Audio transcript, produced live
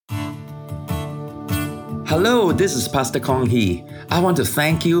Hello, this is Pastor Kong Hee. I want to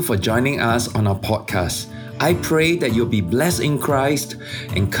thank you for joining us on our podcast. I pray that you'll be blessed in Christ,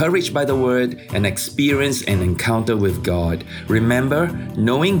 encouraged by the Word, and experience an encounter with God. Remember,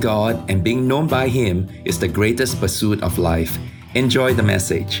 knowing God and being known by Him is the greatest pursuit of life. Enjoy the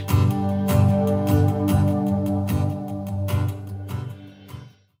message.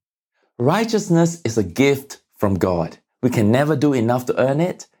 Righteousness is a gift from God. We can never do enough to earn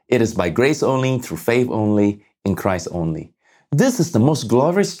it. It is by grace only, through faith only, in Christ only. This is the most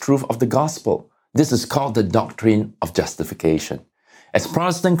glorious truth of the gospel. This is called the doctrine of justification. As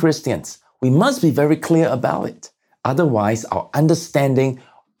Protestant Christians, we must be very clear about it. Otherwise, our understanding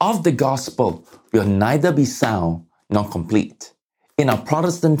of the gospel will neither be sound nor complete. In our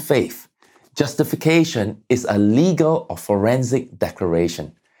Protestant faith, justification is a legal or forensic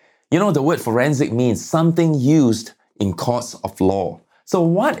declaration. You know, the word forensic means something used in courts of law. So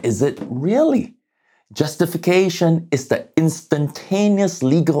what is it really? Justification is the instantaneous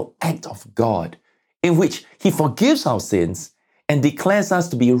legal act of God in which He forgives our sins and declares us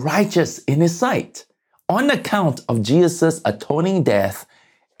to be righteous in His sight on account of Jesus' atoning death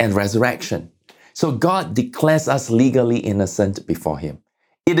and resurrection. So God declares us legally innocent before Him.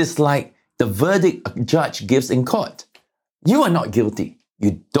 It is like the verdict a judge gives in court. You are not guilty.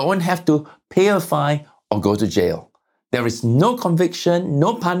 You don't have to pay a fine or go to jail. There is no conviction,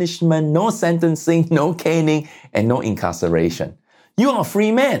 no punishment, no sentencing, no caning, and no incarceration. You are a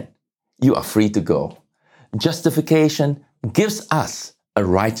free man. You are free to go. Justification gives us a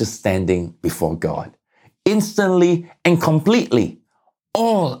righteous standing before God. Instantly and completely,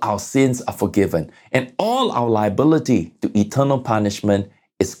 all our sins are forgiven and all our liability to eternal punishment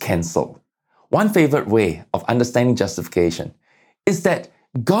is cancelled. One favorite way of understanding justification is that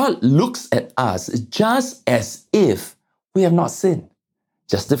God looks at us just as if we have not sinned.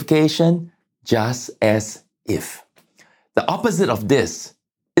 Justification, just as if. The opposite of this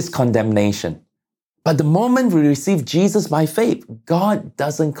is condemnation. But the moment we receive Jesus by faith, God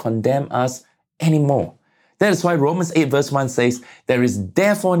doesn't condemn us anymore. That is why Romans 8 verse 1 says, "There is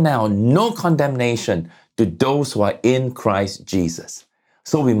therefore now no condemnation to those who are in Christ Jesus."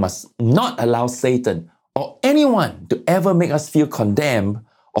 So we must not allow Satan or anyone to ever make us feel condemned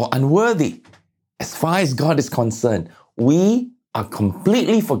or unworthy. As far as God is concerned, we are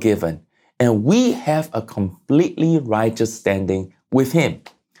completely forgiven and we have a completely righteous standing with Him.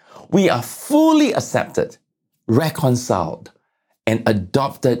 We are fully accepted, reconciled, and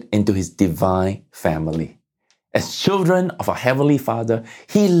adopted into His divine family. As children of our Heavenly Father,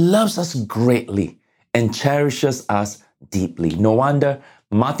 He loves us greatly and cherishes us deeply. No wonder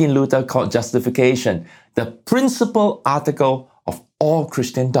Martin Luther called justification the principal article of all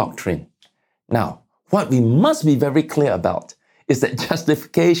Christian doctrine. Now, what we must be very clear about is that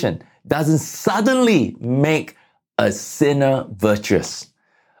justification doesn't suddenly make a sinner virtuous.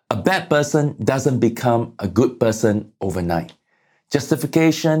 A bad person doesn't become a good person overnight.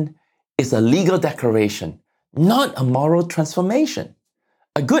 Justification is a legal declaration, not a moral transformation.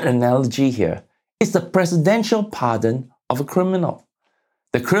 A good analogy here is the presidential pardon of a criminal.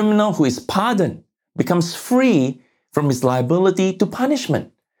 The criminal who is pardoned becomes free from his liability to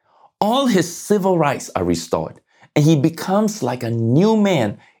punishment. All his civil rights are restored, and he becomes like a new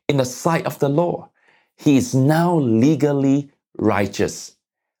man in the sight of the law. He is now legally righteous.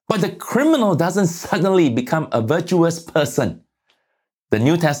 But the criminal doesn't suddenly become a virtuous person. The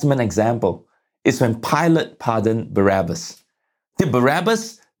New Testament example is when Pilate pardoned Barabbas. Did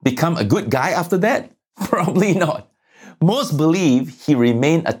Barabbas become a good guy after that? Probably not. Most believe he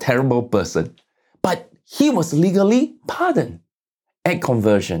remained a terrible person, but he was legally pardoned. At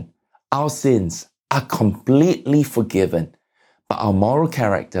conversion, our sins are completely forgiven, but our moral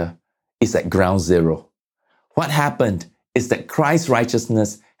character is at ground zero. What happened is that Christ's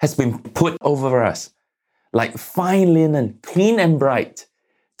righteousness has been put over us, like fine linen, clean and bright,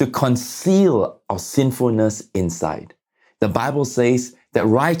 to conceal our sinfulness inside. The Bible says that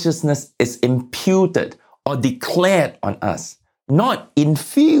righteousness is imputed or declared on us, not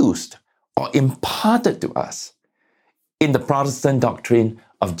infused or imparted to us. In the Protestant doctrine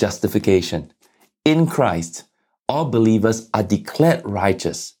of justification, in Christ, all believers are declared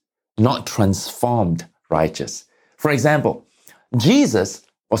righteous, not transformed righteous. For example, Jesus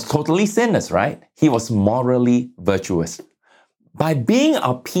was totally sinless, right? He was morally virtuous. By being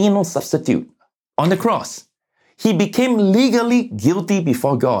our penal substitute on the cross, He became legally guilty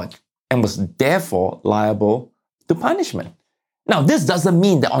before God and was therefore liable to punishment. Now, this doesn't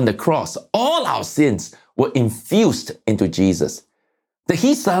mean that on the cross, all our sins were infused into Jesus. That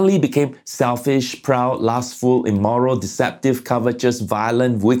He suddenly became selfish, proud, lustful, immoral, deceptive, covetous,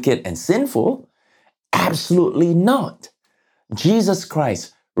 violent, wicked, and sinful. Absolutely not. Jesus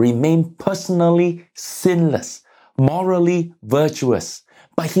Christ remained personally sinless, morally virtuous,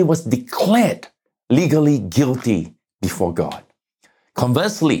 but he was declared legally guilty before God.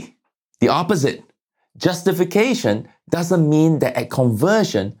 Conversely, the opposite, justification doesn't mean that at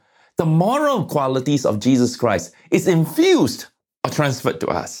conversion, the moral qualities of Jesus Christ is infused or transferred to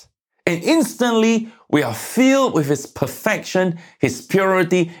us. And instantly, we are filled with His perfection, His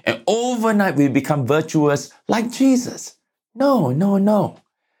purity, and overnight we become virtuous like Jesus. No.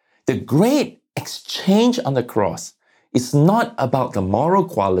 The great exchange on the cross is not about the moral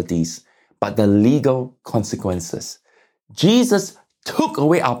qualities, but the legal consequences. Jesus took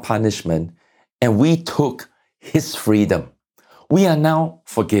away our punishment, and we took His freedom. We are now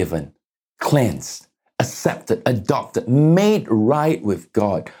forgiven, cleansed, accepted, adopted, made right with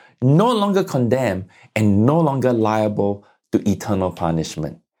God, no longer condemned, and no longer liable to eternal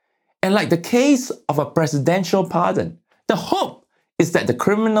punishment. And like the case of a presidential pardon, the hope is that the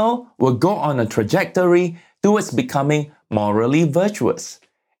criminal will go on a trajectory towards becoming morally virtuous.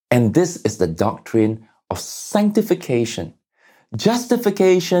 And this is the doctrine of sanctification.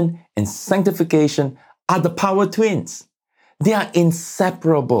 Justification and sanctification are the power twins. They are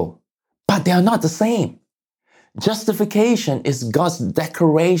inseparable, but they are not the same. Justification is God's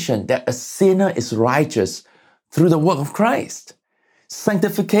declaration that a sinner is righteous through the work of Christ.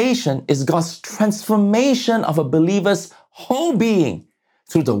 Sanctification is God's transformation of a believer's whole being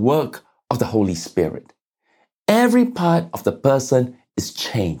through the work of the Holy Spirit. Every part of the person is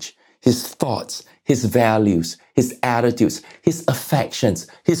changed. His thoughts, his values, his attitudes, his affections,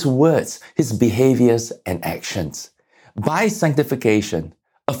 his words, his behaviors and actions. By sanctification,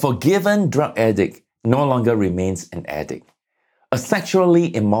 a forgiven drug addict no longer remains an addict. A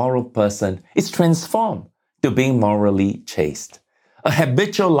sexually immoral person is transformed to being morally chaste. A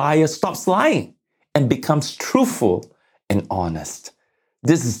habitual liar stops lying and becomes truthful and honest.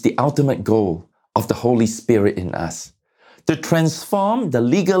 This is the ultimate goal of the Holy Spirit in us, to transform the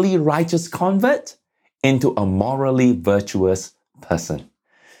legally righteous convert into a morally virtuous person.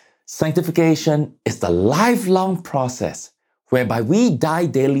 Sanctification is the lifelong process whereby we die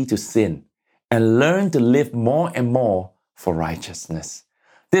daily to sin and learn to live more and more for righteousness.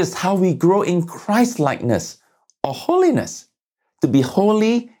 This is how we grow in Christ-likeness or holiness. To be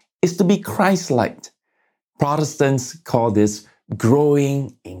holy is to be Christ-like. Protestants call this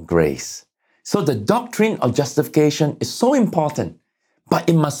growing in grace. So the doctrine of justification is so important, but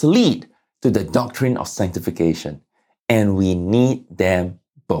it must lead to the doctrine of sanctification, and we need them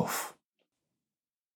both.